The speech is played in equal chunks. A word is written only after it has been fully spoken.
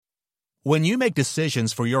When you make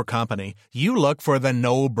decisions for your company, you look for the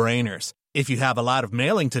no-brainers. If you have a lot of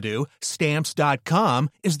mailing to do,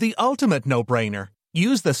 Stamps.com is the ultimate no-brainer.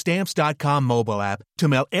 Use the Stamps.com mobile app to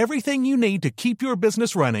mail everything you need to keep your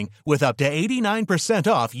business running with up to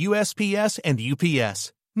 89% off USPS and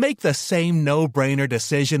UPS. Make the same no-brainer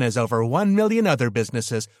decision as over 1 million other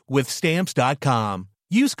businesses with Stamps.com.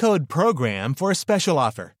 Use code PROGRAM for a special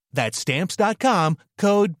offer. That's Stamps.com,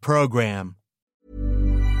 code PROGRAM.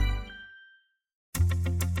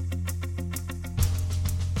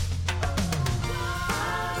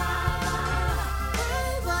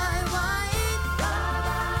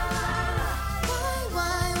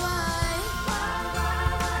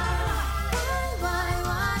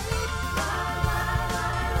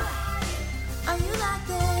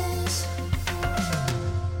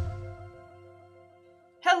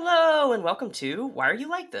 Hello, and welcome to Why Are You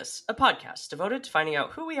Like This? A podcast devoted to finding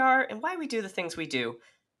out who we are and why we do the things we do.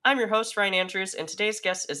 I'm your host, Ryan Andrews, and today's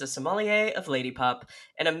guest is a sommelier of Lady Pop,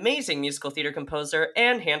 an amazing musical theater composer,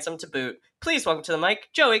 and handsome to boot. Please welcome to the mic,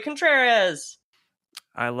 Joey Contreras.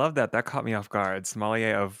 I love that. That caught me off guard.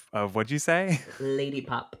 Sommelier of what'd you say? Lady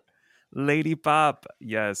Pop. Lady Pop.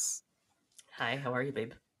 Yes. Hi, how are you,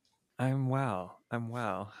 babe? I'm well.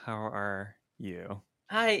 How are you?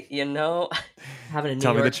 Hi, having a New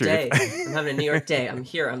Tell me the York truth. day. I'm having a New York day. I'm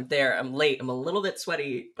here, I'm there, I'm late, I'm a little bit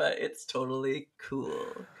sweaty, but it's totally cool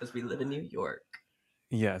because we live in New York.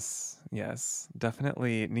 Yes.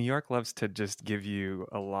 Definitely. New York loves to just give you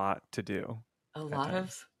a lot to do. A lot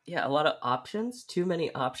of options, too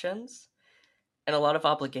many options, and a lot of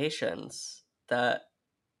obligations that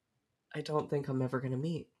I don't think I'm ever going to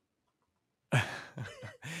meet.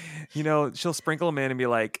 She'll sprinkle them in and be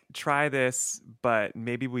like, try this, but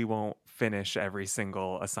maybe we won't finish every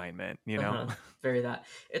single assignment, Very that.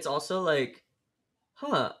 It's also like,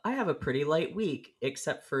 I have a pretty light week,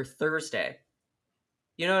 except for Thursday.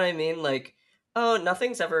 You know what I mean? Like,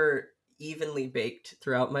 nothing's ever evenly baked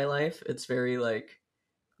throughout my life. It's very like,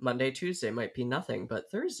 Monday, Tuesday might be nothing,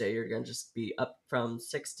 but Thursday you're going to just be up from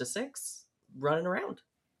 6 to 6 running around.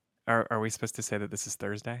 Are we supposed to say that this is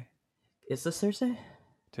Thursday? Is this Thursday?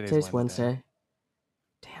 Today's Wednesday.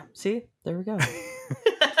 Damn. See? There we go.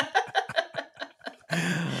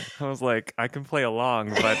 I was like, I can play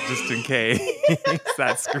along, but just in case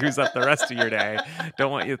that screws up the rest of your day,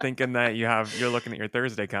 don't want you thinking that you're looking at your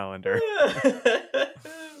Thursday calendar.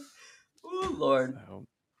 Oh, Lord. So,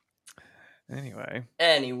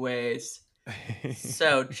 Anyways.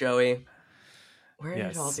 So, Joey, where did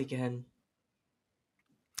Yes. it all begin?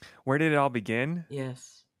 Where did it all begin?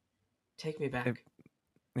 Yes. Take me back.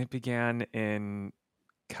 It began in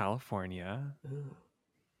California. Ooh.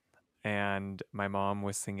 And my mom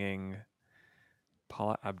was singing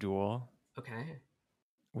Paula Abdul Okay.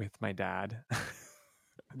 with my dad.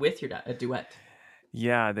 With your dad, a duet.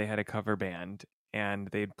 Yeah, they had a cover band and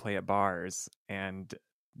they'd play at bars and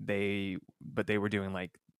they were doing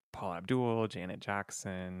like Paula Abdul, Janet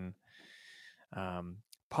Jackson.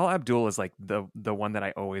 Paula Abdul is like the one that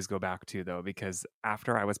I always go back to though, because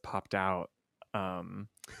after I was popped out,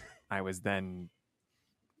 I was then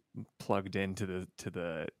plugged into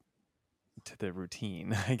the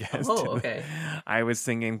routine, I guess. Okay. I was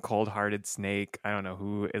singing Cold Hearted Snake. I don't know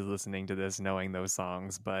who is listening to this knowing those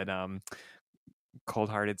songs, but Cold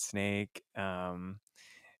Hearted Snake,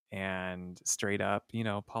 and Straight Up,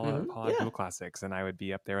 Paula Abdul classics. And I would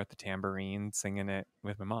be up there with the tambourine singing it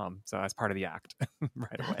with my mom. So I was part of the act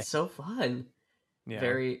right away. That's so fun. Yeah.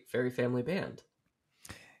 Very, very family band.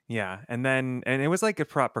 Yeah. And it was like a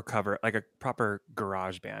proper cover, like a proper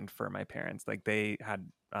garage band for my parents. Like they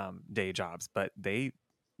had day jobs, but they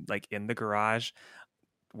like in the garage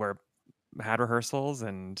had rehearsals,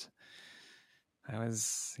 and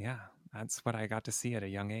that's what I got to see at a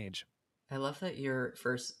young age. I love that your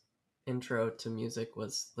first intro to music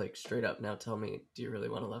was like straight up, now tell me, do you really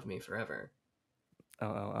want to love me forever?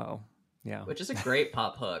 Oh. Yeah. Which is a great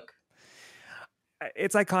pop hook.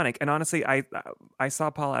 It's iconic. And honestly, I saw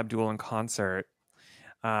Paula Abdul in concert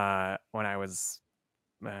when I was,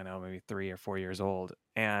 I don't know, maybe 3 or 4 years old.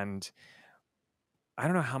 And I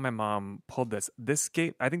don't know how my mom pulled this.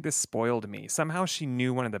 I think this spoiled me. Somehow she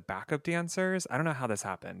knew one of the backup dancers. I don't know how this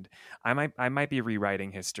happened. I might be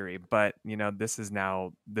rewriting history, but this is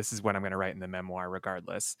what I'm going to write in the memoir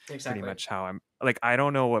regardless. Exactly. Pretty much how I'm like, I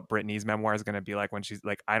don't know what Britney's memoir is going to be like when she's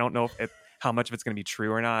like, I don't know how much of it's going to be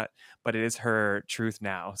true or not, but it is her truth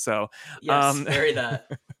now. So yes, very that.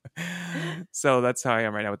 So that's how I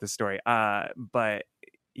am right now with this story. But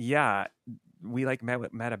yeah, we like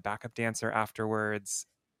met a backup dancer afterwards,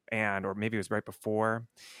 or maybe it was right before,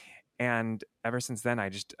 And ever since then, I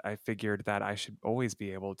figured that I should always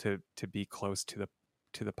be able to be close to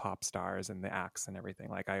the pop stars and the acts and everything.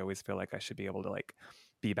 Like I always feel like I should be able to like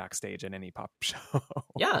be backstage in any pop show.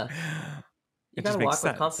 Yeah. You It gotta just makes walk with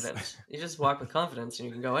sense. confidence. You just walk with confidence and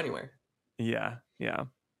you can go anywhere. Yeah.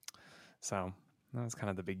 So that was kind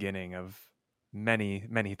of the beginning of many,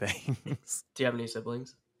 many things. Do you have any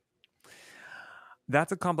siblings?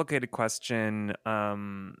 That's a complicated question,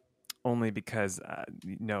 only because,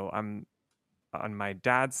 I'm on my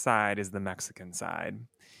dad's side is the Mexican side,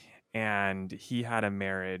 and he had a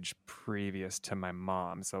marriage previous to my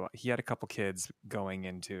mom. So he had a couple kids going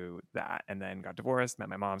into that and then got divorced, met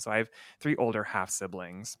my mom. So I have 3 older half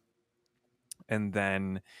siblings, and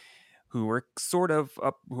then who were sort of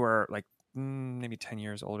up, who are like maybe 10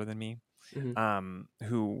 years older than me,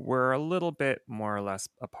 who were a little bit more or less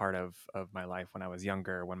a part of my life when I was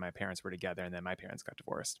younger, when my parents were together, and then my parents got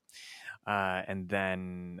divorced. And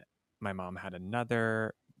then my mom had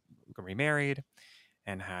remarried,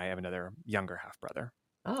 and I have another younger half brother.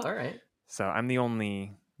 Oh, all right. So I'm the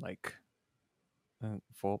only like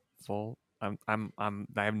full. I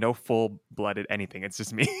have no full blooded anything. It's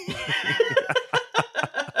just me.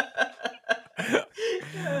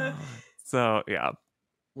 So yeah.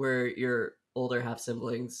 Were your older half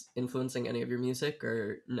siblings influencing any of your music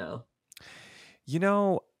or no?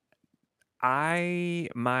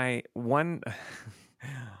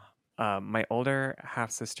 My older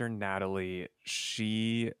half sister Natalie,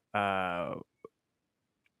 she's an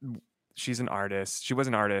artist. She was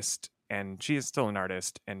an artist, and she is still an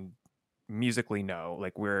artist. And musically, no,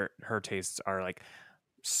 like her tastes are like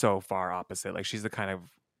so far opposite. Like she's the kind of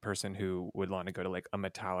person who would want to go to like a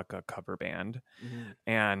Metallica cover band.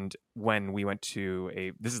 And when we went to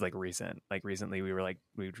this is like recently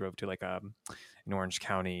we drove to like an Orange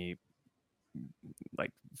County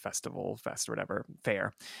like fest or whatever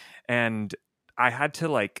fair, and I had to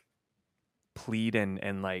like plead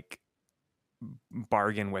and like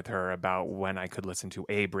bargain with her about when I could listen to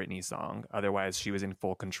a Britney song. Otherwise she was in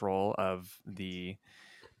full control of the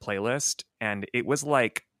playlist, and it was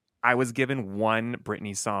like I was given one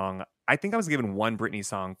Britney song. I think I was given one Britney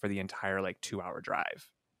song for the entire like 2-hour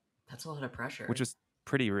drive. That's a lot of pressure. Which was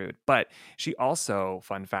pretty rude. But she also,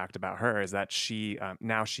 fun fact about her is that she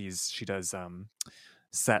now she does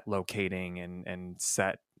set locating and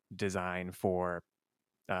set design for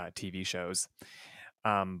TV shows.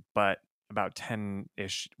 But about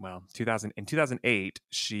 10-ish, well, in 2008,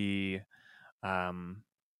 she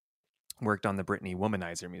worked on the Britney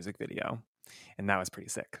Womanizer music video, and that was pretty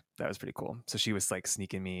sick. That was pretty cool. So she was like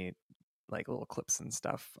sneaking me like little clips and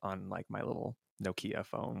stuff on like my little Nokia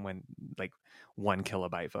phone, when like 1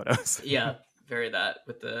 kilobyte photos. Yeah, very that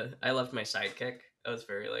with I loved my Sidekick. That was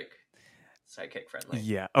very like Sidekick friendly.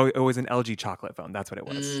 Yeah. Oh, it was an LG chocolate phone. That's what it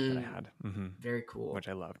was that I had. Very cool. Which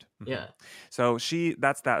I loved. Yeah. So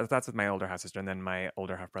that's with my older half sister, and then my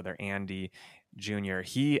older half brother Andy Jr.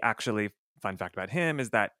 He actually, fun fact about him is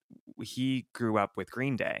that he grew up with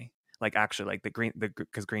Green Day. Like actually, like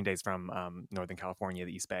because Green Day's from Northern California,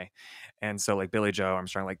 the East Bay, and so like Billy Joe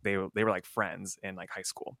Armstrong, like they were like friends in like high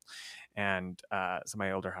school, and so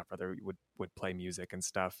my older half brother would play music and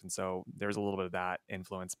stuff, and so there's a little bit of that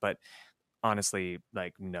influence. But honestly,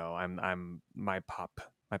 like no, I'm my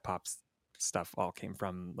pop's stuff all came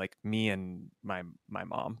from like me and my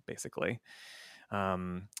mom basically,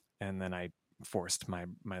 and then I forced my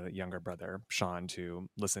younger brother Sean to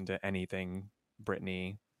listen to anything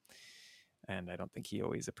Britney. And I don't think he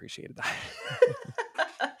always appreciated that.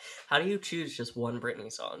 How do you choose just one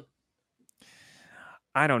Britney song?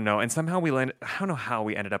 I don't know. And somehow I don't know how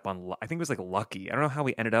we ended up on, I think it was like Lucky. I don't know how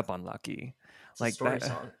we ended up on Lucky. It's like a story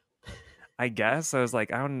song. I guess. I was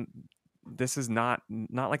like, this is not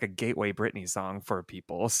like a gateway Britney song for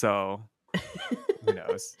people. So who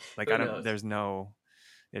knows? Like, there's no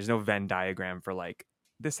Venn diagram for like,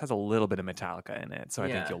 this has a little bit of Metallica in it, so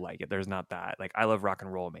I think you'll like it. There's not that. Like, I Love Rock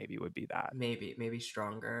and Roll maybe would be that. Maybe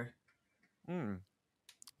Stronger.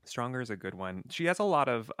 Stronger is a good one. She has a lot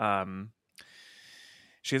of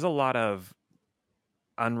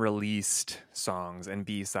unreleased songs and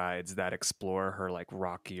B-sides that explore her like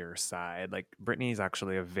rockier side. Like Britney's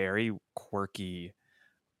actually a very quirky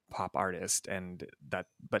pop artist,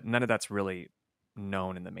 but none of that's really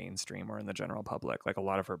known in the mainstream or in the general public. Like a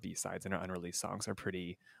lot of her B-sides and her unreleased songs are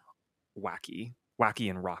pretty wacky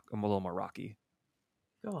and rock, a little more rocky.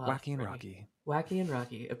 Go off, Wacky and Britney. Rocky. Wacky and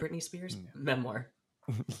Rocky, a Britney Spears memoir.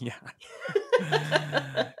 Yeah.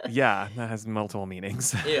 Yeah, that has multiple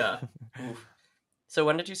meanings. Yeah. Oof. So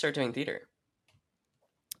when did you start doing theater?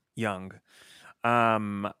 Young.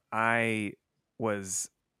 I was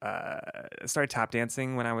started tap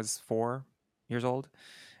dancing when I was 4 years old,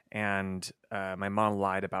 and my mom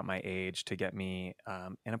lied about my age to get me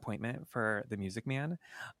an appointment for the Music Man,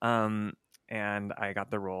 and I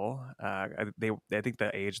got the role. I think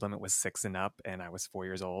the age limit was 6 and up, and I was 4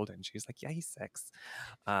 years old, and she's like, "Yeah, he's 6,"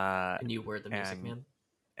 And you were the Music and Man.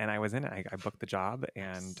 I was in it. I booked the job,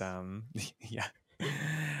 and Nice.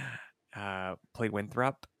 yeah, played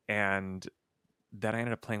Winthrop, and then I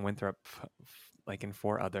ended up playing Winthrop like in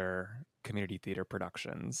 4 other community theater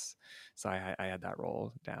productions. So I had that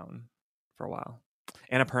role down for a while,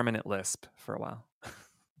 and a permanent lisp for a while.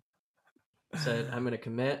 Said, I'm going to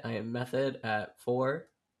commit. I am method at 4.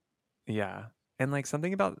 Yeah, and like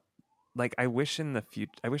something about like I wish in the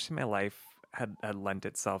future, I wish in my life had lent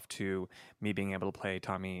itself to me being able to play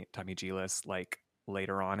Tommy Gillis like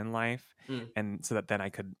later on in life, Mm. and so that then I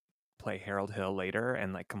could play Harold Hill later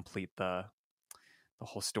and like complete the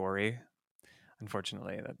whole story.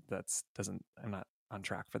 Unfortunately, that's doesn't I'm not on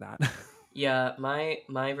track for that. Yeah, my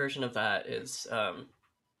version of that is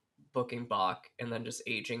booking Bach and then just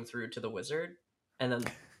aging through to the Wizard, and then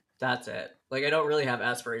that's it. Like I don't really have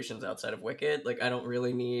aspirations outside of Wicked. Like I don't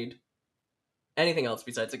really need anything else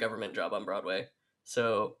besides a government job on Broadway.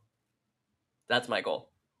 So that's my goal.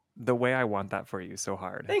 The way I want that for you so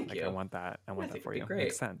hard. Thank Like I you. want that. I I want that think for it'd be you. great.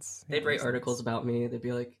 Makes sense. Yeah, They'd it write makes articles sense. about me. They'd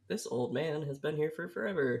be like, "This old man has been here for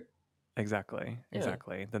forever." Exactly. Yeah.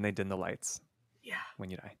 Exactly. Then they dim the lights Yeah. when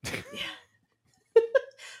you die. Yeah.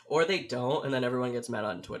 Or they don't, and then everyone gets mad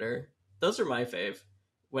on Twitter. Those are my fave.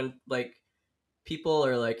 When like people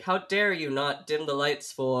are like, "How dare you not dim the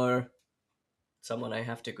lights for someone I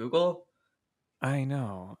have to Google?" I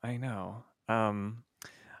know. I know.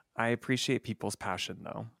 I appreciate people's passion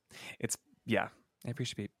though. It's yeah. I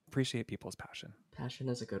appreciate people's passion. Passion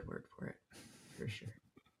is a good word for it, for sure.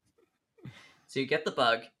 So you get the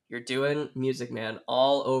bug. You're doing Music Man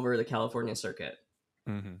all over the California circuit.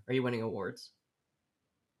 Mm-hmm. Are you winning awards?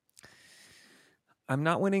 I'm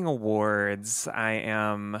not winning awards. I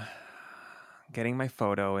am getting my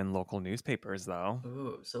photo in local newspapers though.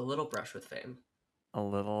 Ooh, so a little brush with fame. A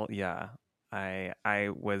little, yeah. I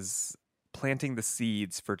was planting the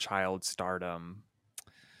seeds for child stardom,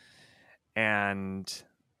 and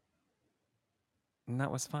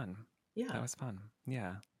that was fun. Yeah. That was fun.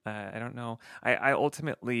 Yeah. I don't know. I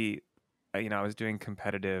ultimately, I was doing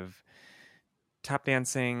competitive tap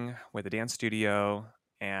dancing with a dance studio,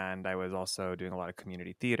 and I was also doing a lot of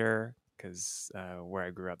community theater because where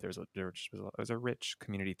I grew up, there was a rich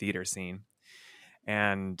community theater scene,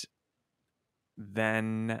 and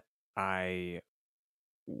then I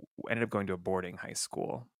ended up going to a boarding high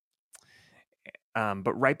school.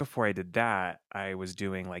 But right before I did that, I was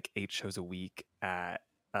doing like 8 shows a week at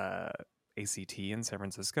ACT in San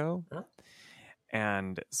Francisco. Huh?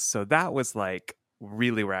 And so that was like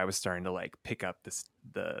really where I was starting to like pick up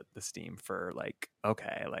the steam for like,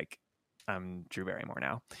 okay, like I'm Drew Barrymore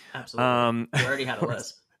now. Absolutely. You already had a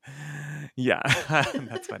list. Yeah,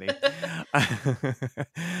 that's funny.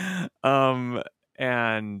 um,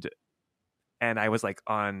 and I was like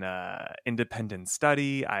on independent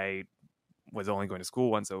study. I was only going to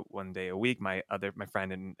school one day a week. My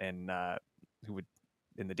friend who would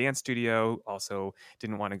in the dance studio also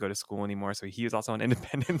didn't want to go to school anymore, so he was also on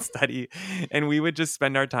independent study, and we would just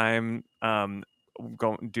spend our time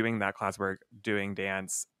doing that classwork, doing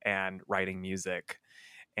dance, and writing music.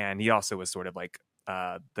 And he also was sort of like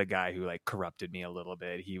the guy who like corrupted me a little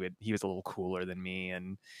bit. He was a little cooler than me,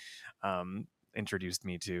 and introduced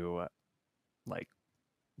me to like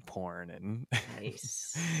porn and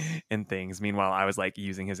Nice. and things. Meanwhile, I was like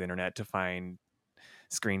using his internet to find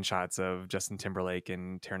screenshots of Justin Timberlake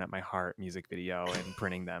and Tearing Up My Heart music video and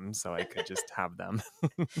printing them so I could just have them.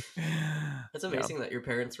 That's amazing that your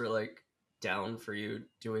parents were like down for you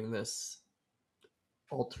doing this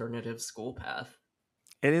alternative school path.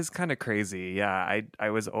 It is kind of crazy. Yeah, I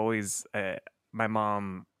was always my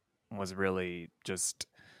mom was really just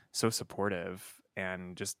so supportive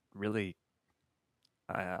and just really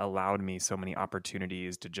allowed me so many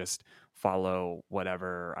opportunities to just follow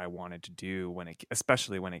whatever I wanted to do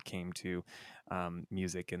especially when it came to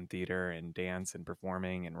music and theater and dance and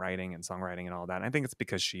performing and writing and songwriting and all that. And I think it's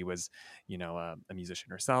because she was, a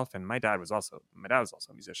musician herself, and my dad was also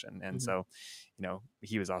a musician, and so,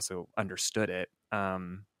 he was also understood it.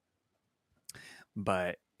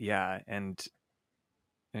 But yeah, and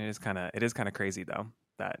it is kind of crazy though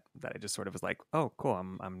that I just sort of was like, oh, cool,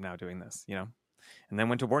 I'm now doing this, and then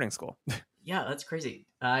went to boarding school. Yeah, that's crazy.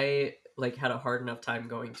 I like had a hard enough time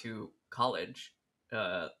going to college,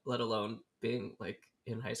 let alone being like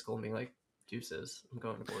in high school and being like, deuces, I'm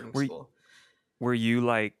going to boarding Were school. were you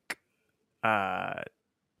like uh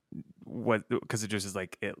what, because it just is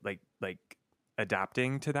like it like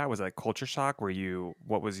adapting to that, was it like culture shock?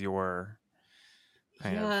 What was your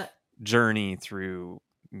kind of Yeah, journey through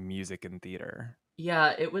music and theater?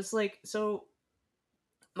 yeah, it was like, so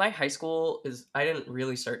my high school is, I didn't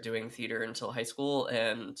really start doing theater until high school,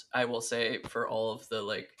 and I will say, for all of the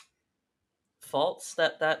like faults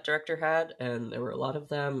that that director had, and there were a lot of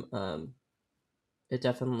them, it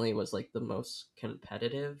definitely was like the most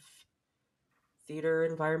competitive theater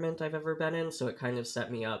environment I've ever been in, so it kind of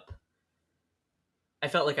set me up. I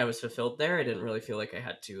felt like I was fulfilled there. I didn't really feel like I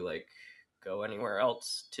had to like go anywhere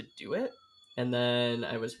else to do it. And then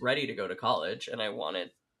I was ready to go to college and I wanted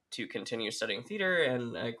to continue studying theater,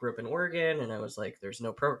 and I grew up in Oregon, and I was like, there's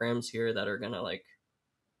no programs here that are going to like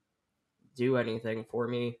do anything for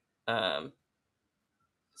me. Um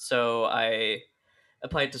so I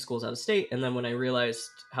applied to schools out of state, and then when I realized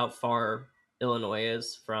how far Illinois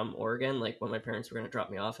is from Oregon, like when my parents were going to drop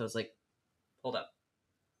me off, I was like, hold up,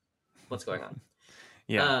 what's going on?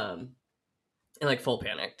 Yeah. And like full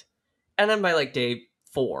panicked. And then by like day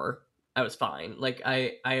 4, I was fine. Like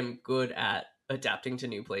I am good at adapting to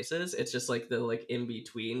new places. It's just like the like in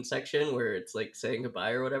between section where it's like saying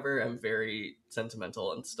goodbye or whatever. I'm very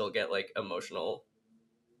sentimental and still get like emotional,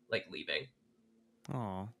 like leaving.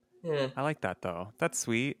 Oh, Yeah, I like that though. That's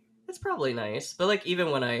sweet. it's probably nice. But like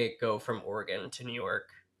even when I go from Oregon to New York,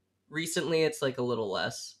 recently it's like a little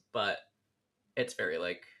less, but it's very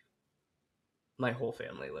like my whole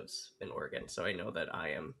family lives in Oregon, so I know that I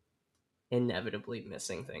am inevitably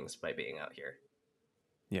missing things by being out here.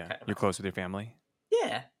 Yeah, Kind of you're close with your family.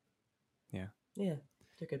 Yeah. Yeah. Yeah.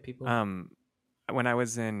 They're good people. When I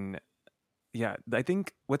was in, yeah, I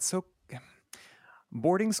think what's so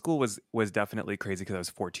boarding school was definitely crazy because I was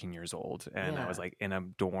 14 years old and I was Yeah. like in a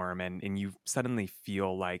dorm, and you suddenly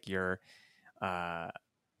feel like you're uh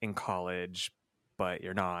in college, but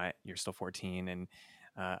you're not. You're still 14, and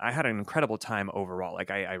I had an incredible time overall.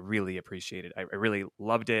 Like I really appreciated. I really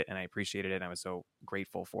loved it, and I appreciated it. And I was so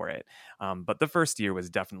grateful for it. But the first year was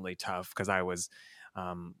definitely tough because I was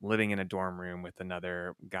living in a dorm room with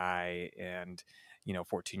another guy, and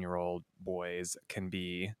 14-year-old boys can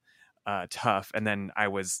be tough. And then I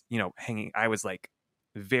was, hanging. I was like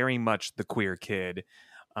very much the queer kid.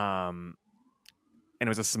 Um, and it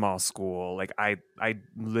was a small school. Like I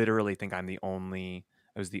literally think I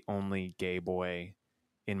was the only gay boy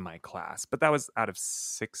in my class, but that was out of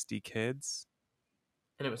 60 kids.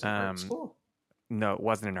 And it was an art Um, school? no, it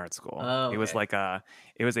wasn't an art school. Oh, It was okay.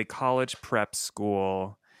 it was a college prep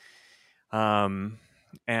school. Um,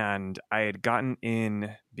 and I had gotten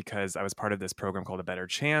in because I was part of this program called A Better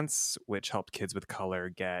Chance, which helped kids with color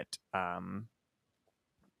get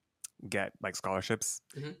like scholarships.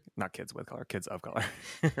 Hmm. Not kids with color, kids of color.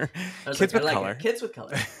 I was Kids like, I with like it. color. Kids with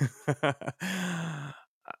color.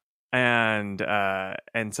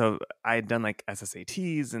 And so I had done like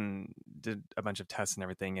SSATs and did a bunch of tests and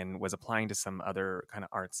everything, and was applying to some other kind of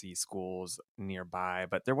artsy schools nearby,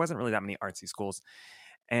 but there wasn't really that many artsy schools.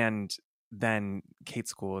 And then Kate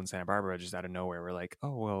School in Santa Barbara, just out of nowhere, were like,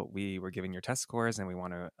 oh well, we were giving your test scores and we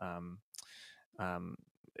want to um,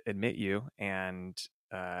 admit you, and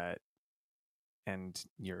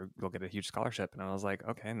you'll get a huge scholarship. And I was like,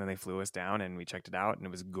 okay. And then they flew us down and we checked it out, and it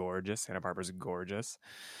was gorgeous. Santa Barbara's gorgeous.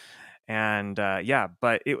 And yeah,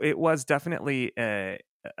 but it was definitely a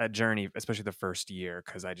journey, especially the first year,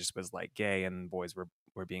 because I just was like gay and boys were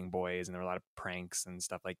being boys, and there were a lot of pranks and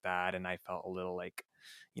stuff like that. And I felt a little like,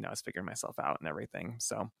 I was figuring myself out and everything.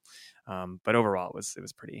 So, but overall it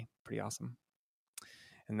was pretty awesome.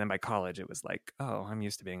 And then by college, it was like, oh, I'm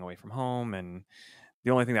used to being away from home. And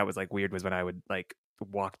the only thing that was like weird was when I would like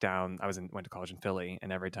walk down. Went to college in Philly,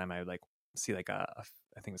 and every time I would like see like I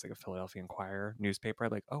think it was like a Philadelphia Inquirer newspaper,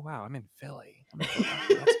 I'd like, oh wow, I'm in Philly.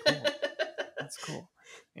 That's cool. That's cool.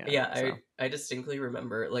 Yeah. Yeah, So I distinctly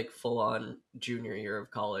remember like full on junior year of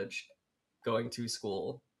college going to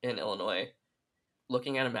school in Illinois,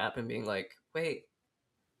 looking at a map and being like, wait,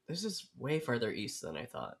 this is way farther east than I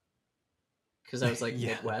thought. Because I was like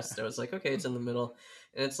yeah. Midwest. I was like, okay, it's in the middle.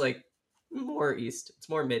 And it's like more east. It's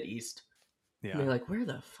more mid east. And Yeah. you're like, where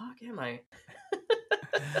the fuck am I?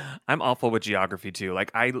 I'm awful with geography too.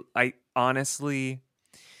 Like I honestly,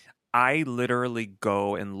 I literally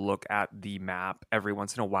go and look at the map every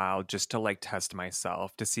once in a while just to like test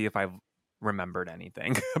myself to see if I've remembered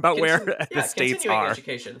anything about where the states Continuing are.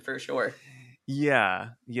 education for sure. Yeah,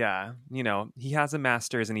 yeah. He has a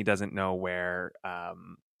master's and he doesn't know where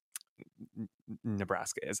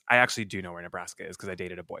Nebraska is. I actually do know where Nebraska is because I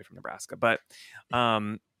dated a boy from Nebraska, but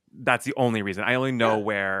that's the only reason. I only know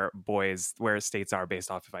Yeah. where states are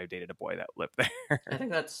based off if I dated a boy that lived there. I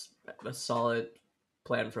think that's a solid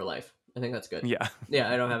plan for life. I think that's good. Yeah.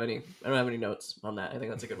 Yeah, I don't have any notes on that. I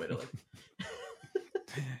think that's a good way to live.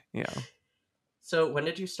 Yeah. So when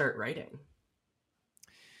did you start writing?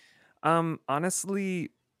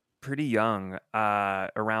 Honestly, pretty young.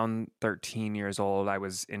 Around 13 years old, I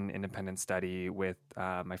was in independent study with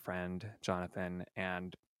my friend Jonathan,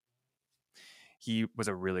 and he was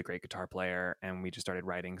a really great guitar player, and we just started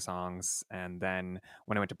writing songs. And then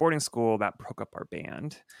when I went to boarding school, that broke up our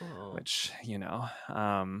band, Oh, which,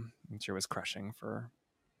 I'm sure was crushing for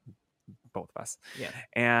both of us. yeah.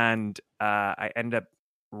 And I ended up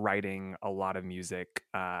writing a lot of music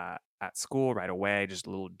at school right away, just a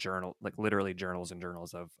little journal, like literally journals and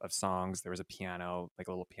journals of songs. There was a piano, like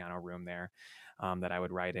a little piano room there that I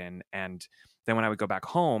would write in. And then when I would go back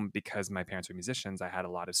home, because my parents were musicians, I had a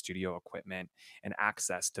lot of studio equipment and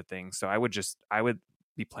access to things. So I would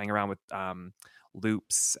be playing around with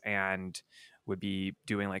loops and would be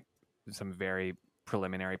doing like some very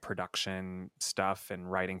preliminary production stuff and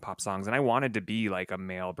writing pop songs. And I wanted to be like a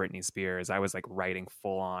male Britney Spears. I was like writing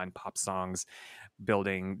full on pop songs,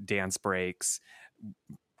 building dance breaks,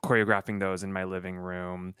 choreographing those in my living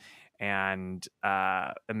room, and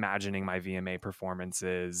imagining my VMA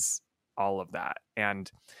performances, all of that. And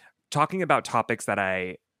talking about topics that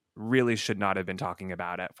I really should not have been talking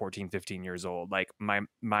about at 14, 15 years old. Like my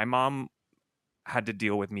mom had to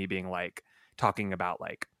deal with me being like talking about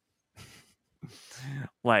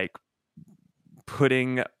like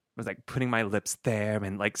putting my lips there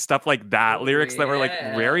and like stuff like that, Oh, lyrics that were like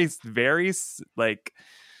yeah. very very like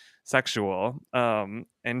sexual, and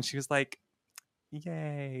she was like,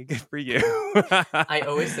 yay, good for you. I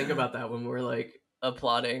always think about that when we're like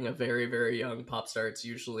applauding a very, very young pop star. It's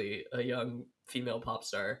usually a young female pop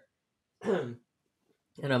star. And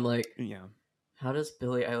I'm like, Yeah, how does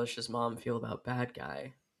Billie Eilish's mom feel about Bad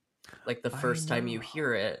Guy? Like the I first time you know.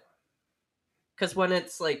 hear it. Because when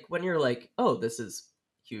it's like, when you're like, oh, this is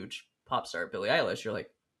huge pop star Billie Eilish, you're like,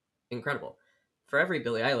 incredible. For every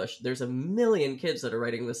Billie Eilish, there's a million kids that are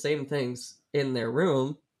writing the same things in their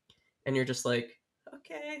room. And you're just like,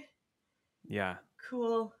 okay, Yeah,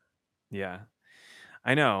 cool. yeah,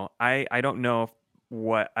 I know. I don't know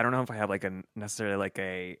I don't know if I have like a necessarily like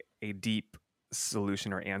a deep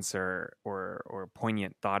solution or answer or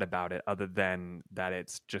poignant thought about it, other than that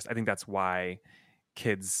it's just, I think that's why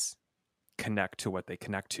kids connect to what they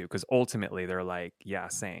connect to, because ultimately they're like, yeah,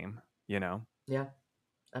 same. Yeah,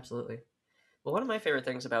 absolutely. Well, one of my favorite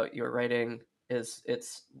things about your writing is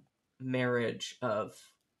its marriage of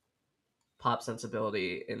pop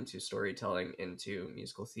sensibility into storytelling into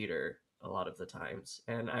musical theater a lot of the times.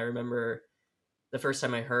 And I remember the first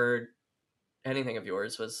time I heard anything of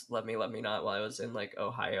yours was Love Me, Love Me Not while I was in like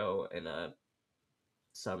Ohio in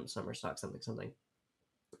some summer stock, something.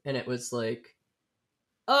 And it was like,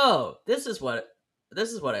 oh, this is what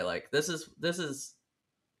I like. This is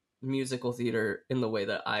musical theater in the way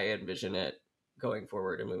that I envision it going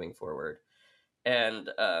forward and moving forward. And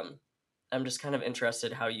I'm just kind of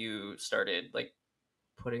interested how you started like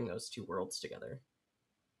putting those two worlds together.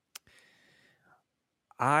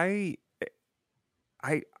 I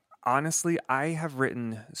I honestly, I have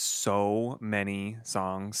written so many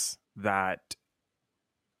songs that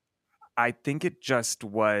I think it just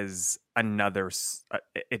was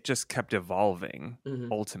it just kept evolving.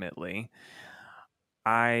 Mm-hmm. Ultimately,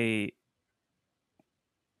 I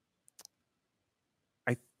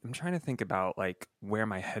I'm trying to think about like where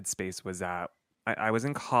my headspace was at. I was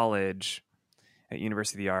in college at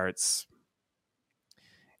University of the Arts,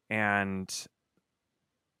 and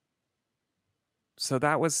so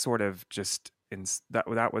that was sort of just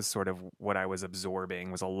that was sort of what I was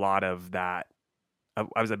absorbing, was a lot of that.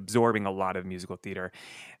 I was absorbing a lot of musical theater,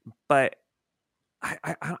 but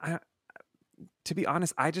I to be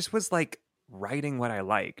honest, I just was like writing what I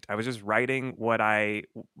liked. I was just writing what I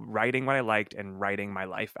liked and writing my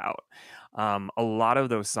life out. A lot of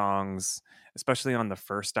those songs, especially on the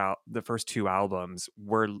first two albums,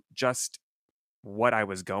 were just what I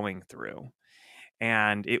was going through.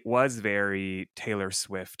 And it was very Taylor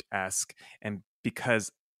Swift-esque. And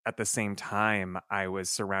because at the same time I was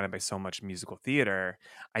surrounded by so much musical theater,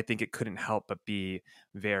 I think it couldn't help but be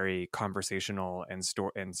very conversational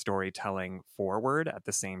and storytelling forward at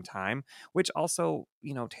the same time, which also,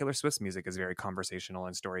 Taylor Swift's music is very conversational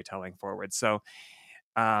and storytelling forward. So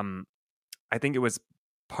um, I think it was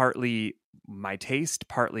partly my taste,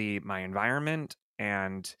 partly my environment,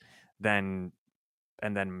 and then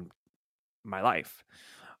and then my life.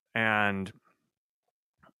 And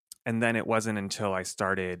then it wasn't until I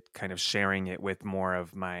started kind of sharing it with more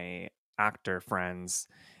of my actor friends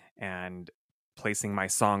and placing my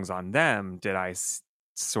songs on them did I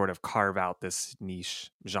sort of carve out this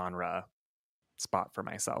niche genre spot for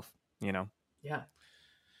myself, you know? Yeah.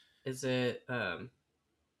 Is it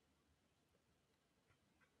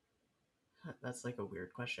that's like a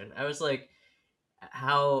weird question. I was like,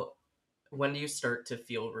 how when do you start to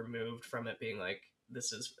feel removed from it being like,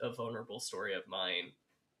 this is a vulnerable story of mine,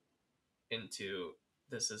 into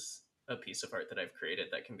this is a piece of art that I've created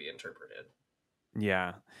that can be interpreted?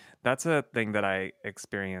 Yeah, that's a thing that I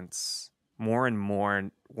experience more and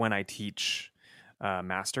more when I teach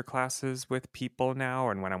master classes with people now,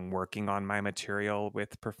 and when I'm working on my material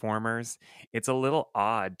with performers. It's a little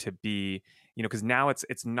odd to be, because now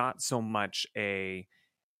it's not so much a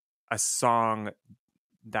song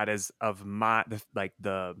that is of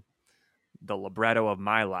the libretto of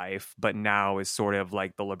my life, but now is sort of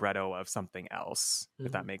like the libretto of something else,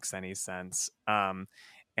 if that makes any sense. And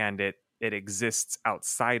it exists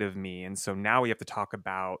outside of me, and so now we have to talk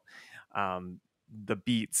about the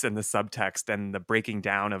beats and the subtext and the breaking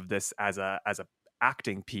down of this as a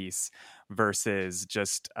acting piece versus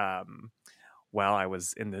just well, I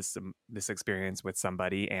was in this experience with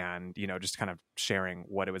somebody, and just kind of sharing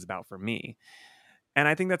what it was about for me. And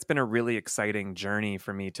I think that's been a really exciting journey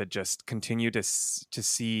for me to just continue to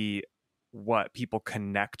see what people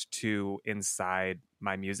connect to inside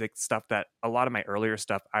my music stuff. That a lot of my earlier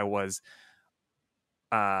stuff, I was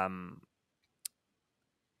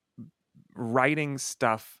writing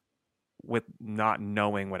stuff with not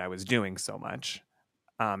knowing what I was doing so much.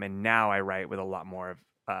 And now I write with a lot more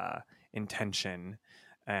of intention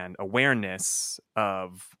and awareness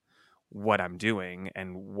of what I'm doing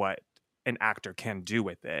and what an actor can do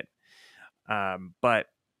with it. But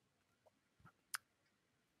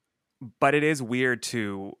it is weird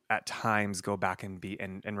to at times go back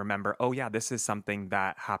and remember, oh yeah, this is something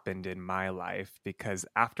that happened in my life, because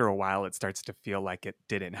after a while it starts to feel like it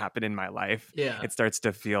didn't happen in my life. Yeah. It starts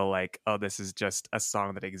to feel like, oh, this is just a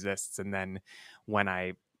song that exists. And then when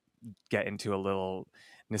I get into a little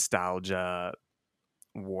nostalgia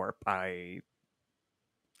warp, I'm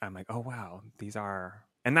like, oh wow, these are,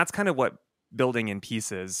 and that's kind of what Building in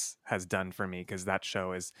Pieces has done for me, because that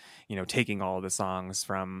show is, taking all the songs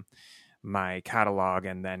from my catalog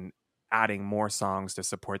and then adding more songs to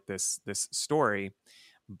support this story.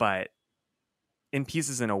 But In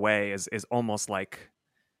Pieces, in a way, is almost like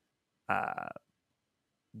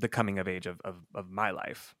the coming of age of my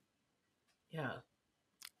life. Yeah.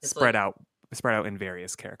 It's spread out in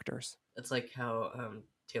various characters. It's like how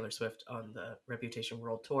Taylor Swift on the Reputation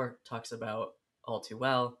World Tour talks about All Too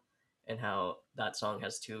Well, and how that song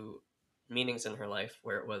has two meanings in her life,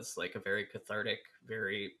 where it was like a very cathartic,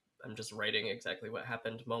 very I'm just writing exactly what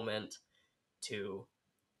happened moment, to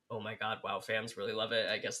oh my god, wow, fans really love it,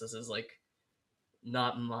 I guess this is like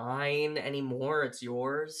not mine anymore, it's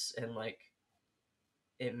yours. And like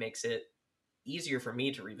it makes it easier for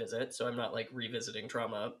me to revisit, so I'm not like revisiting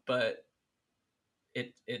trauma, but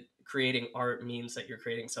it creating art means that you're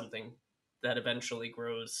creating something that eventually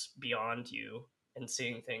grows beyond you, and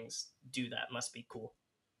seeing things do that must be cool.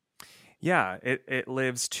 Yeah, it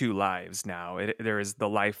lives two lives now. There is the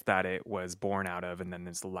life that it was born out of, and then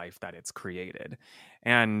there's the life that it's created.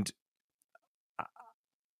 And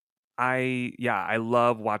I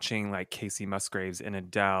love watching like Casey Musgraves and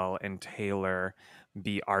Adele and Taylor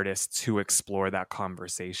be artists who explore that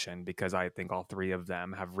conversation, because I think all three of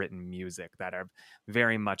them have written music that are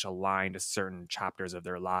very much aligned to certain chapters of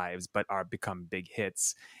their lives, but are become big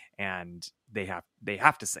hits, and they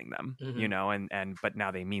have to sing them, and but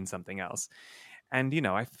now they mean something else. And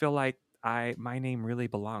I feel like my name really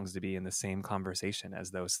belongs to be in the same conversation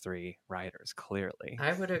as those three writers, clearly.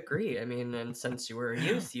 I would agree. I mean, and since you were a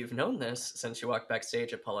youth, you've known this since you walked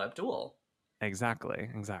backstage at Paula Abdul. Exactly.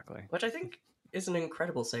 Which I think is an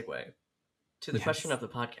incredible segue to the question of the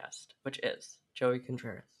podcast, which is, Joey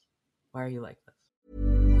Contreras, why are you like this?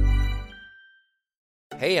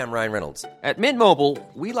 Hey, I'm Ryan Reynolds. At Mint Mobile,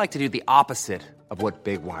 we like to do the opposite of what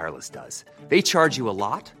Big Wireless does. They charge you a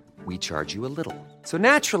lot, we charge you a little. So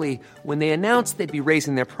naturally, when they announced they'd be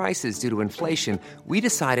raising their prices due to inflation, we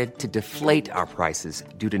decided to deflate our prices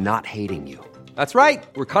due to not hating you. That's right.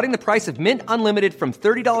 We're cutting the price of Mint Unlimited from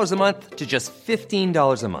 $30 a month to just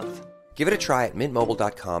 $15 a month. Give it a try at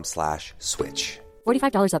mintmobile.com/switch.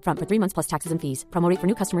 $45 up front for 3 months plus taxes and fees. Promo rate for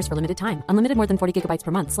new customers for limited time. Unlimited more than 40 gigabytes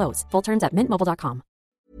per month. Slows full terms at mintmobile.com.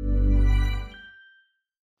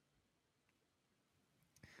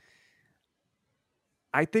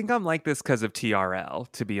 I think I'm like this because of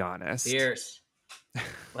TRL, to be honest. Fierce.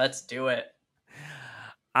 Let's do it.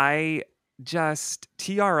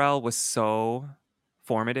 TRL was so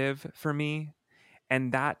formative for me.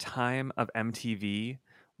 And that time of MTV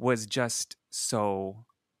was just so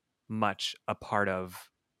much a part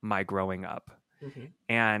of my growing up. Mm-hmm.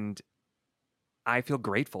 And I feel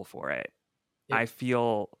grateful for it. Yep.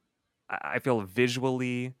 I feel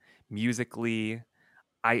visually, musically,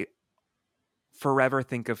 I forever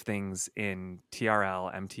think of things in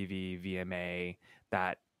TRL, MTV, VMA,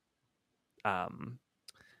 that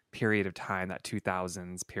period of time, that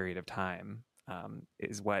 2000s period of time,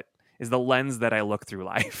 is the lens that I look through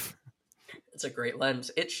life. It's a great lens.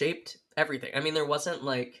 It shaped everything. I mean, there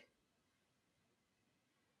weren't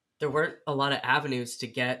a lot of avenues to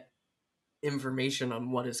get information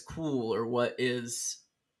on what is cool or what is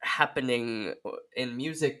happening in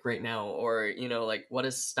music right now, or, you know, like what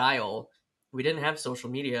is style. We didn't have social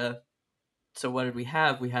media. So what did we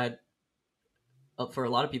have? We had, for a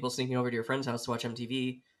lot of people, sneaking over to your friend's house to watch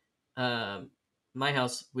MTV. My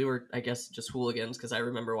house, we were, I guess, just hooligans, because I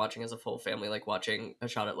remember watching as a full family, like watching A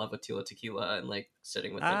Shot at Love with Tila Tequila and like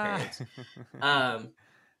sitting with my parents.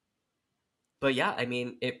 But yeah, I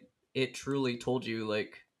mean, it truly told you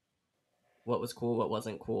like what was cool, what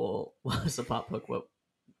wasn't cool, what was a pop hook, what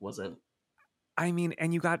wasn't. I mean,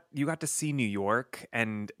 and you got to see New York,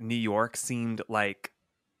 and New York seemed like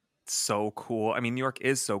so cool. I mean, New York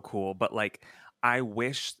is so cool, but like, I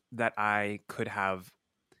wish that I could have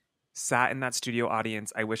sat in that studio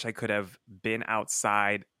audience. I wish I could have been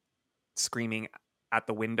outside screaming at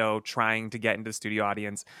the window trying to get into the studio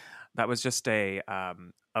audience. That was just a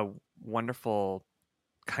wonderful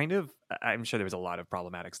kind of, I'm sure there was a lot of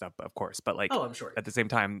problematic stuff, of course, but like, Oh, I'm sure. at the same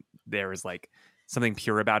time, there was like something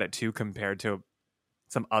pure about it too, compared to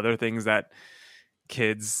some other things that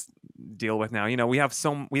kids deal with now. You know, we have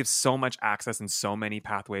so much access and so many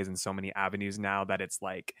pathways and so many avenues now that it's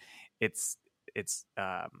like it's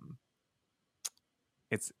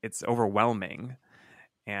overwhelming.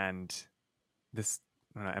 And this,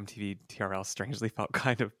 I don't know, MTV TRL strangely felt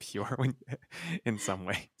kind of pure in some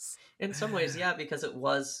ways. In some ways, yeah, because it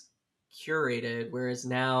was curated, whereas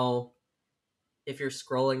now, if you're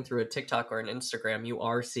scrolling through a TikTok or an Instagram, you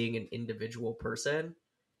are seeing an individual person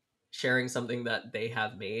sharing something that they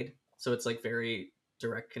have made. So it's like very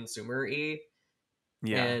direct consumer-y.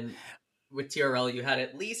 Yeah. And with TRL, you had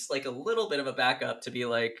at least like a little bit of a backup to be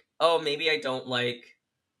like, oh, maybe I don't like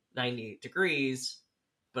 98 Degrees,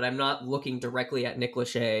 but I'm not looking directly at Nick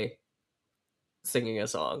Lachey singing a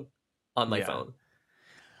song on my phone.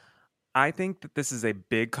 I think that this is a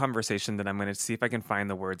big conversation that I'm going to see if I can find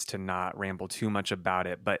the words to not ramble too much about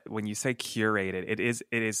it. But when you say curated, it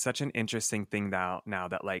is such an interesting thing now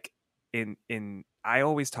that like in I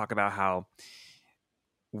always talk about how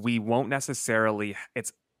we won't necessarily,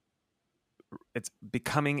 it's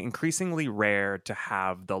becoming increasingly rare to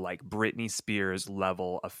have the like Britney Spears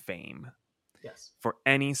level of fame. Yes. For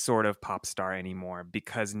any sort of pop star anymore,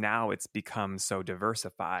 because now it's become so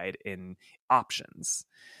diversified in options.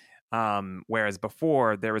 Whereas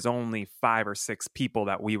before, there was only 5 or 6 people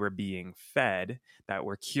that we were being fed, that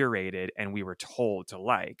were curated, and we were told to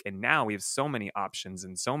like. And now we have so many options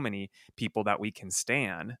and so many people that we can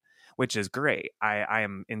stan, which is great. I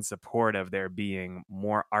am in support of there being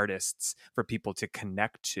more artists for people to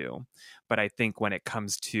connect to. But I think when it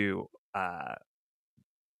comes to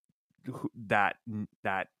that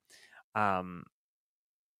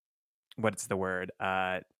what's the word,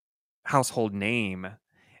 household name,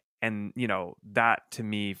 and you know, that to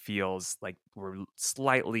me feels like we're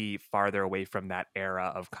slightly farther away from that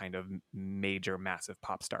era of kind of major massive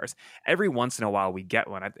pop stars. Every once in a while we get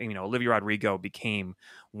one. You know, Olivia Rodrigo became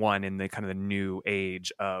one in the kind of the new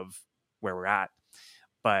age of where we're at.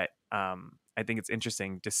 But I think it's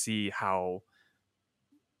interesting to see how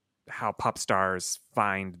pop stars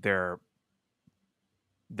find their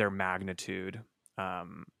magnitude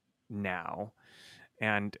now.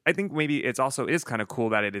 And I think maybe it's also is kind of cool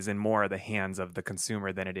that it is in more of the hands of the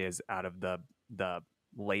consumer than it is out of the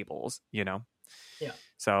labels, you know? Yeah.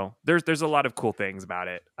 So there's a lot of cool things about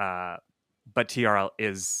it. But TRL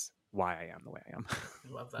is why I am the way I am.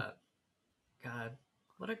 I love that. God,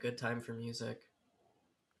 what a good time for music.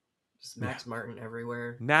 Just Max Martin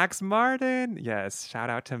everywhere. Max Martin. Yes. Shout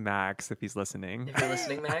out to Max if he's listening. If you're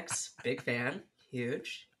listening, Max, big fan.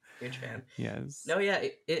 Huge fan. Yes. No, yeah,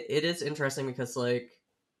 it is interesting because like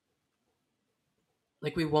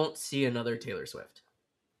we won't see another Taylor Swift.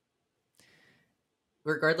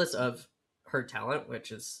 Regardless of her talent,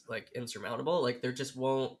 which is like insurmountable, like there just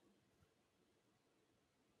won't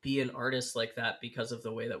be an artist like that because of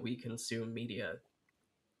the way that we consume media.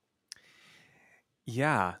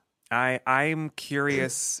 Yeah. I'm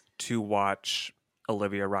curious to watch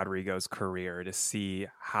Olivia Rodrigo's career to see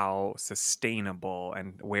how sustainable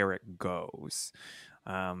and where it goes.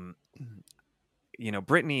 You know,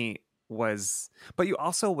 Britney but you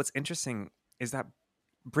also, what's interesting is that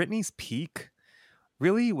Britney's peak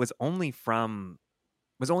really was only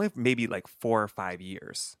maybe like 4 or 5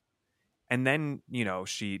 years. And then,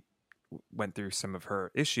 she went through some of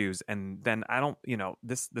her issues. And then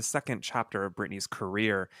the second chapter of Britney's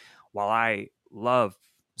career, while I love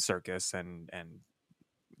Circus and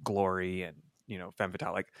Glory and, Femme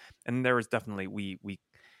Fatale, like, and there was definitely, we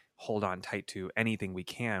hold on tight to anything we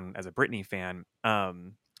can as a Britney fan. But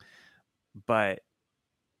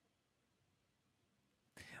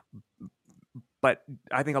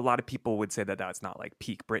I think a lot of people would say that that's not like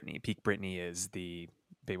peak Britney. Peak Britney is the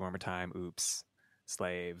Baby One More Time, Oops,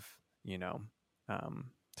 Slave,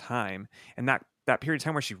 time. And that period of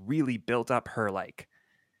time where she really built up her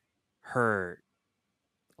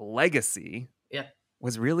legacy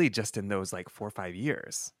was really just in those like 4 or 5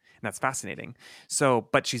 years. And that's fascinating. So,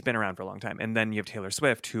 but she's been around for a long time. And then you have Taylor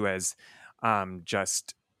Swift, who has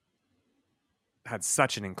just had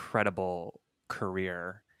such an incredible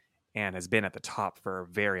career and has been at the top for a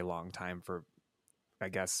very long time. For, I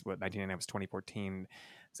guess, what 1999 was 2014,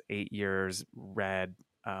 it's 8 years. Red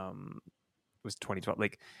was 2012.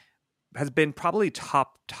 Like, has been probably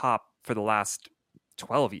top for the last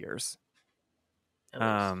 12 years.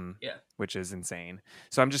 Which is insane.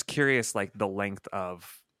 So I'm just curious, like, the length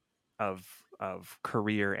of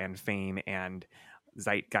career and fame and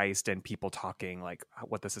zeitgeist and people talking, like,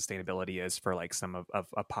 what the sustainability is for like some of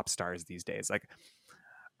pop stars these days. Like,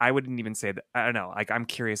 I wouldn't even say that. I don't know. Like, I'm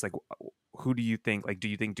curious, like, who do you think, like, do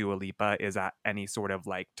you think Dua Lipa is at any sort of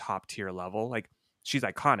like top tier level? Like, she's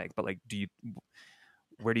iconic, but like,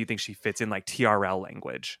 where do you think she fits in like TRL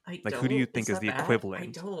language? Like, who do you think is the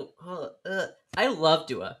equivalent? I love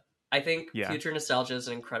Dua. I think Future Nostalgia is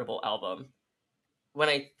an incredible album. When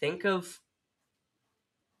I think of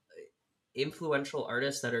influential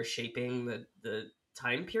artists that are shaping the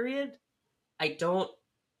time period, I don't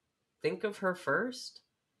think of her first.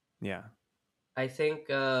 Yeah. I think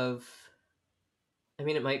of, I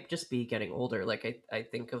mean, it might just be getting older. Like, I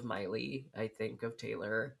think of Miley. I think of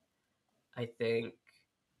Taylor. I think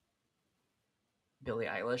Billie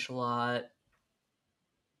Eilish a lot.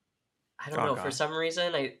 I don't know. For some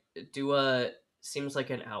reason, Dua seems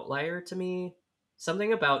like an outlier to me.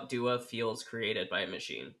 Something about Dua feels created by a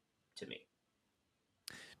machine to me.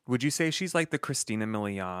 Would you say she's like the Christina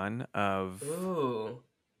Milian of... Ooh.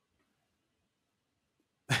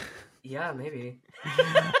 Yeah, maybe.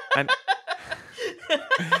 And...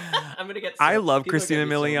 I'm gonna get. I love Christina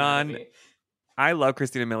Milian. So I love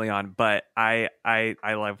Christina Milian, but I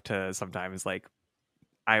love to sometimes, like,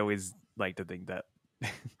 I always like to think that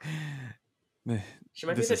she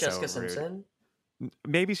might be the Jessica Simpson.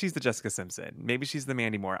 Maybe she's the Jessica Simpson. Maybe she's the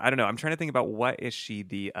Mandy Moore. I don't know. I'm trying to think about, what is she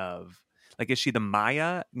the of? Like, is she the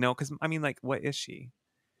Maya? No, because I mean, like, what is she?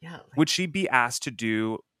 Yeah. Like... Would she be asked to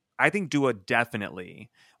do? I think Dua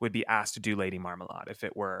definitely would be asked to do Lady Marmalade if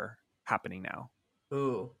it were happening now.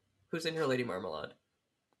 Ooh, who's in your Lady Marmalade?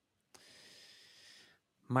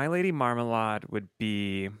 My Lady Marmalade would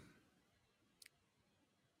be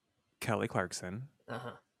Kelly Clarkson.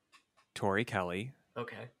 Uh-huh. Tori Kelly.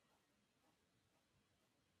 Okay.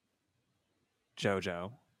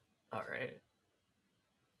 JoJo. All right.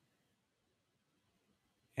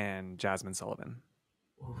 And Jasmine Sullivan.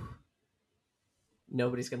 Ooh.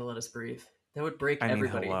 Nobody's gonna let us breathe. That would break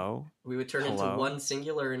everybody. Hello? We would turn into one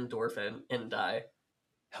singular endorphin and die.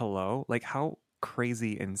 Hello? Like, how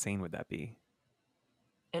crazy insane would that be?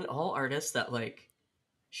 And all artists that, like,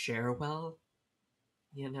 share well,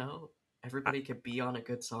 everybody could be on a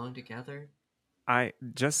good song together.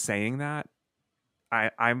 Just saying that,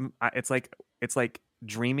 it's like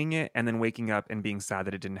dreaming it and then waking up and being sad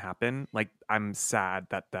that it didn't happen. Like, I'm sad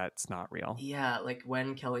that that's not real. Yeah, like,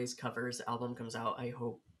 when Kelly's Covers album comes out, I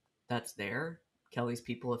hope that's there. Kelly's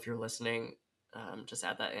people, if you're listening, just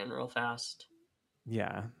add that in real fast.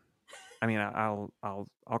 Yeah. I mean, I'll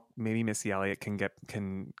maybe Missy Elliott can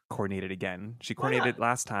coordinate it again. She coordinated it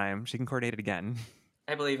last time. She can coordinate it again.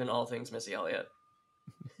 I believe in all things Missy Elliott.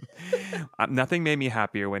 Nothing made me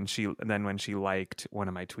happier when she liked one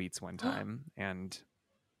of my tweets one time, and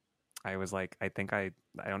I was like, I think I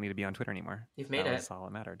don't need to be on Twitter anymore. You've made it. That's all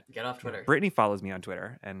that mattered. Get off Twitter. Brittany follows me on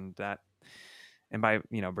Twitter, and by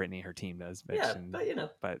Brittany, her team does.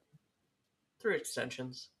 But through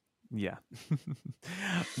extensions. Yeah.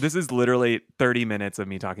 This is literally 30 minutes of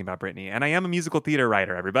me talking about Britney, and I am a musical theater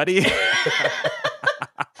writer, everybody. All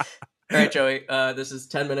right, Joey, this is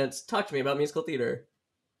 10 minutes. Talk to me about musical theater.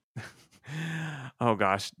 Oh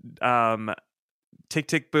gosh. tick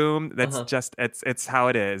tick boom. That's Uh-huh. just it's how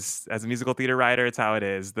it is. As a musical theater writer, it's how it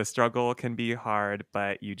is. The struggle can be hard,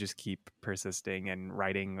 but you just keep persisting and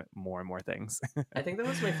writing more and more things. I think that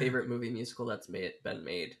was my favorite movie musical that's been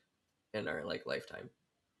made in our like lifetime.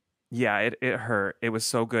 Yeah, it hurt. It was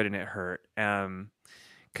so good and it hurt.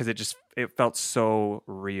 Because it felt so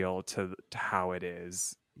real to how it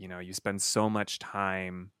is. You know, you spend so much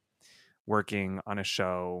time working on a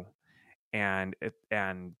show, and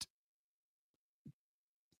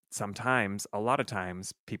sometimes, a lot of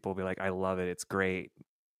times, people will be like, I love it, it's great,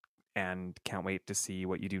 and can't wait to see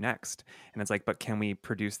what you do next. And it's like, but can we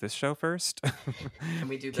produce this show first? Can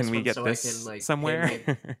we do this Can we one get so this I can like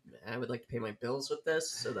somewhere? I would like to pay my bills with this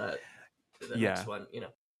so that the Yeah. next one, you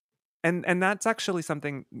know. And that's actually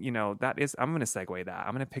something, you know, that is, I'm going to segue that.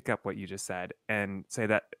 I'm going to pick up what you just said and say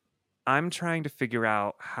that I'm trying to figure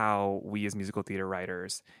out how we as musical theater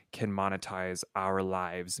writers can monetize our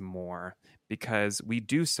lives more, because we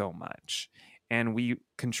do so much and we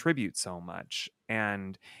contribute so much,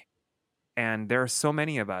 and there are so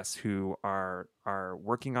many of us who are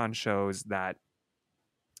working on shows that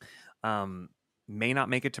may not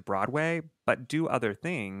make it to Broadway but do other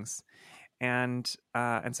things. And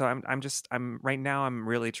so I'm right now I'm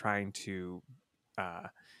really trying to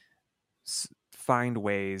find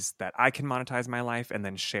ways that I can monetize my life and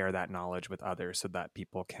then share that knowledge with others, so that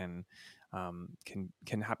people can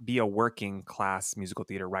be a working class musical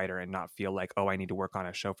theater writer and not feel like, oh, I need to work on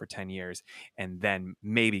a show for 10 years and then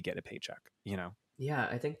maybe get a paycheck, you know? Yeah,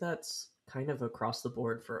 I think that's kind of across the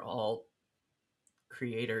board for all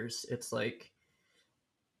creators. It's like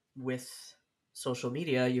with social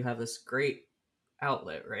media, you have this great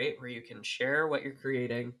outlet, right? Where you can share what you're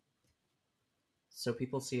creating so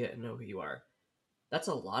people see it and know who you are. That's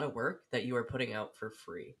a lot of work that you are putting out for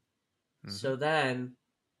free. Mm-hmm. So then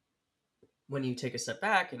when you take a step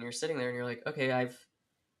back and you're sitting there and you're like, okay, I've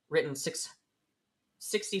written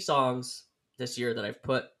 60 songs this year that I've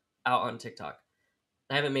put out on TikTok.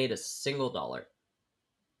 I haven't made a single dollar.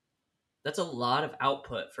 That's a lot of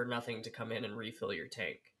output for nothing to come in and refill your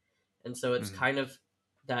tank. And so it's kind of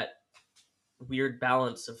that weird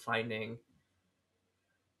balance of finding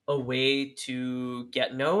a way to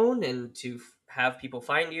get known and to have people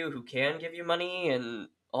find you who can give you money and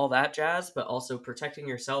all that jazz, but also protecting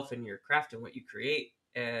yourself and your craft and what you create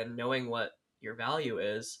and knowing what your value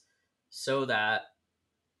is, so that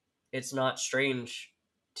it's not strange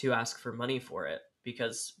to ask for money for it,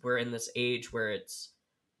 because we're in this age where it's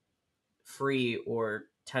free or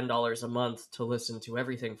 $10 a month to listen to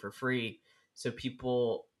everything for free. So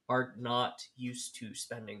people are not used to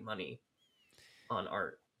spending money on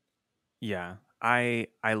art. Yeah, I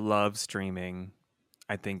love streaming.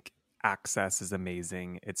 I think access is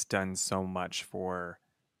amazing. It's done so much for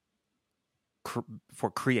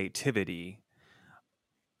creativity.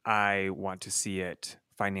 I want to see it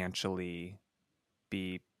financially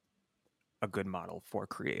be a good model for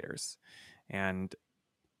creators, and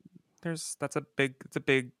it's a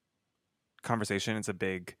big conversation. It's a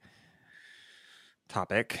big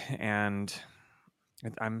topic, and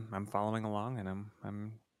I'm following along, and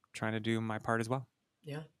I'm trying to do my part as well.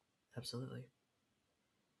 Yeah, absolutely.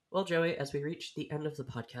 Well, Joey, as we reach the end of the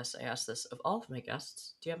podcast, I ask this of all of my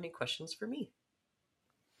guests. Do you have any questions for me?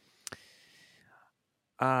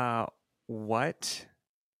 What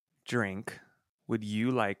drink would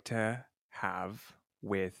you like to have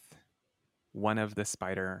with one of the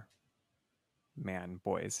Spider-Man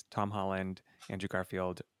boys, Tom Holland, Andrew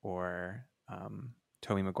Garfield, or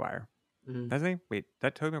Tobey Maguire? That's his name? Wait,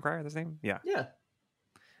 that Tobey Maguire? That's his name? Yeah. Yeah.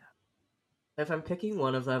 If I'm picking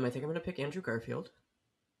one of them, I think I'm going to pick Andrew Garfield.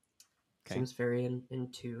 Okay. Seems very in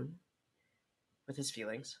tune with his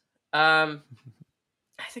feelings. I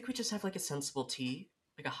think we just have like a sensible tea,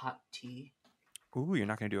 like a hot tea. Ooh, you're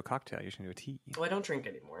not going to do a cocktail. You're just going to do a tea. Oh, I don't drink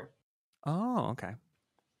anymore. Oh, okay.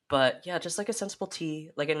 But yeah, just like a sensible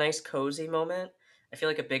tea, like a nice cozy moment. I feel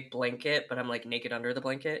like a big blanket, but I'm like naked under the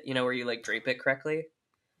blanket, you know, where you like drape it correctly.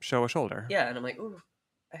 Show a shoulder. Yeah, and I'm like, ooh,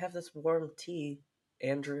 I have this warm tea,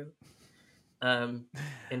 Andrew. And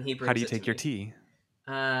he brings. How do you take your tea?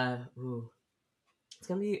 It's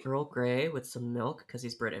gonna be Earl Grey with some milk because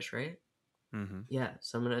he's British, right? Mm-hmm. Yeah,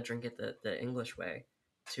 so I'm gonna drink it the English way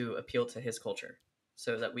to appeal to his culture,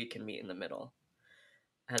 so that we can meet in the middle.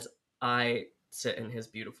 As I sit in his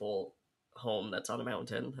beautiful home that's on a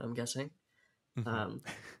mountain, I'm guessing,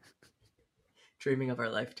 dreaming of our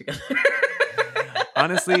life together.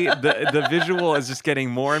 Honestly, the visual is just getting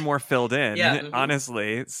more and more filled in. Yeah,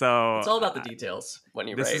 honestly. So it's all about the details when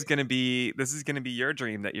you write. This is gonna be your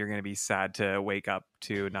dream that you're gonna be sad to wake up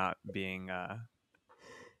to not being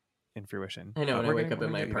in fruition. I know, But and I we're wake gonna- up we're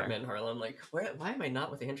in gonna my get you there. apartment in Harlem, like, why am I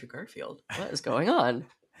not with Andrew Garfield? What is going on?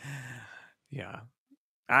 Yeah.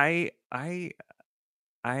 I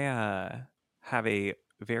have a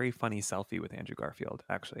very funny selfie with Andrew Garfield,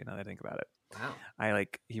 actually, now that I think about it. Wow.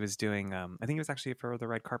 He was doing I think it was actually for the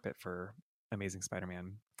red carpet for Amazing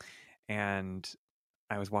Spider-Man. And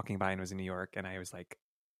I was walking by and it was in New York, and I was like,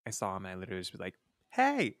 I saw him and I literally just was like,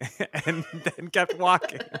 hey, and then kept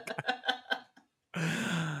walking.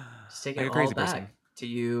 Just taking Like a it all crazy back. person. Do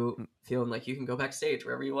you feeling like you can go backstage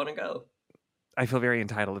wherever you want to go? I feel very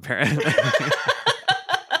entitled, apparently.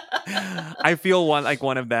 I feel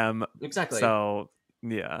one of them. Exactly. So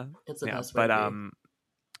yeah. It's the Yeah. best way But to be.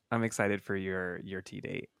 I'm excited for your tea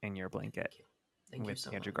date and your blanket Thank you with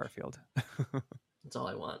so Andrew much. Garfield. That's all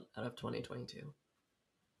I want out of 2022.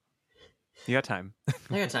 You got time.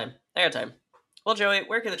 I got time. Well, Joey,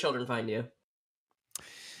 where can the children find you?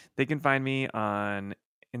 They can find me on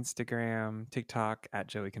Instagram, TikTok at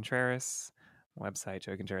Joey Contreras, website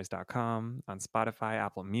joeycontreras.com, on Spotify,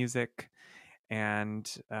 Apple Music, and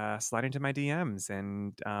slide into my DMs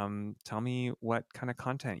and tell me what kind of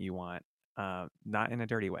content you want. Not in a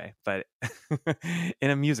dirty way, but in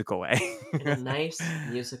a musical way. In a nice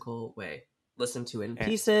musical way. Listen to In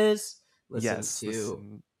Pieces. Listen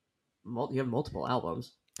to... You have multiple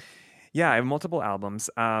albums. Yeah, I have multiple albums.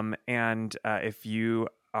 And if you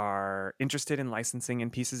are interested in licensing In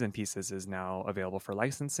Pieces is now available for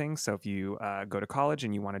licensing. So if you go to college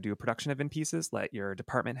and you want to do a production of In Pieces, let your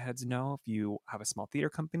department heads know. If you have a small theater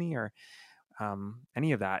company or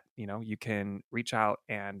any of that, you can reach out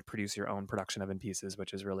and produce your own production of In Pieces,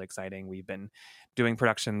 which is really exciting. We've been doing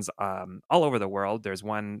productions all over the world. There's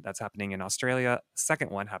one that's happening in Australia, second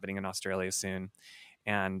one happening in Australia soon,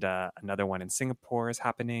 and another one in Singapore is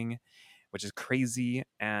happening, which is crazy.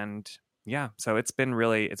 And yeah, so it's been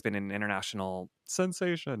an international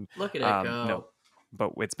sensation. Look at it go. No,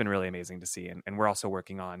 but it's been really amazing to see. And we're also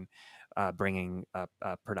working on bringing a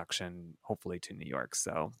production hopefully to New York.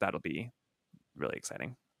 So that'll be really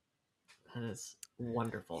exciting. That is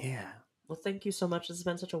wonderful. Yeah. Well, thank you so much. This has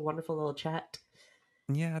been such a wonderful little chat.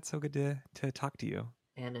 Yeah, it's so good to talk to you.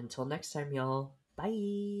 And until next time, y'all,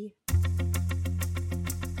 bye.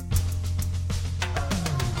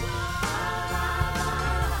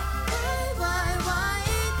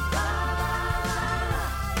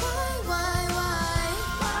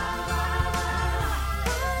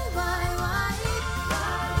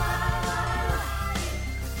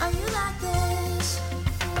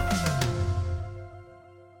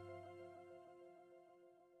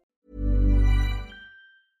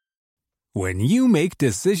 When you make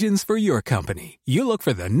decisions for your company, you look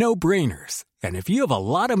for the no-brainers. And if you have a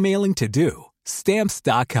lot of mailing to do,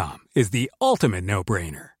 Stamps.com is the ultimate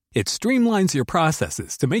no-brainer. It streamlines your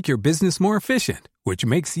processes to make your business more efficient, which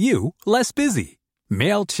makes you less busy.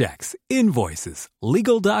 Mail checks, invoices,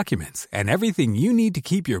 legal documents, and everything you need to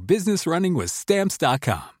keep your business running with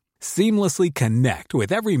Stamps.com. Seamlessly connect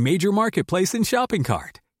with every major marketplace and shopping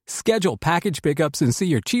cart. Schedule package pickups and see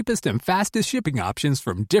your cheapest and fastest shipping options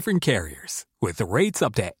from different carriers. With rates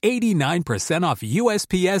up to 89% off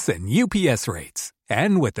USPS and UPS rates.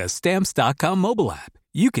 And with the Stamps.com mobile app,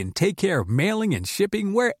 you can take care of mailing and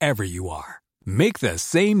shipping wherever you are. Make the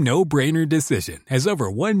same no-brainer decision as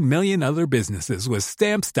over 1 million other businesses with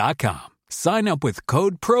Stamps.com. Sign up with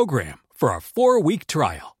code PROGRAM for a 4-week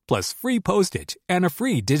trial, plus free postage and a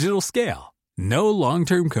free digital scale. No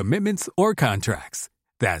long-term commitments or contracts.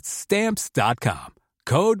 That's Stamps.com.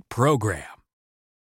 Code PROGRAM.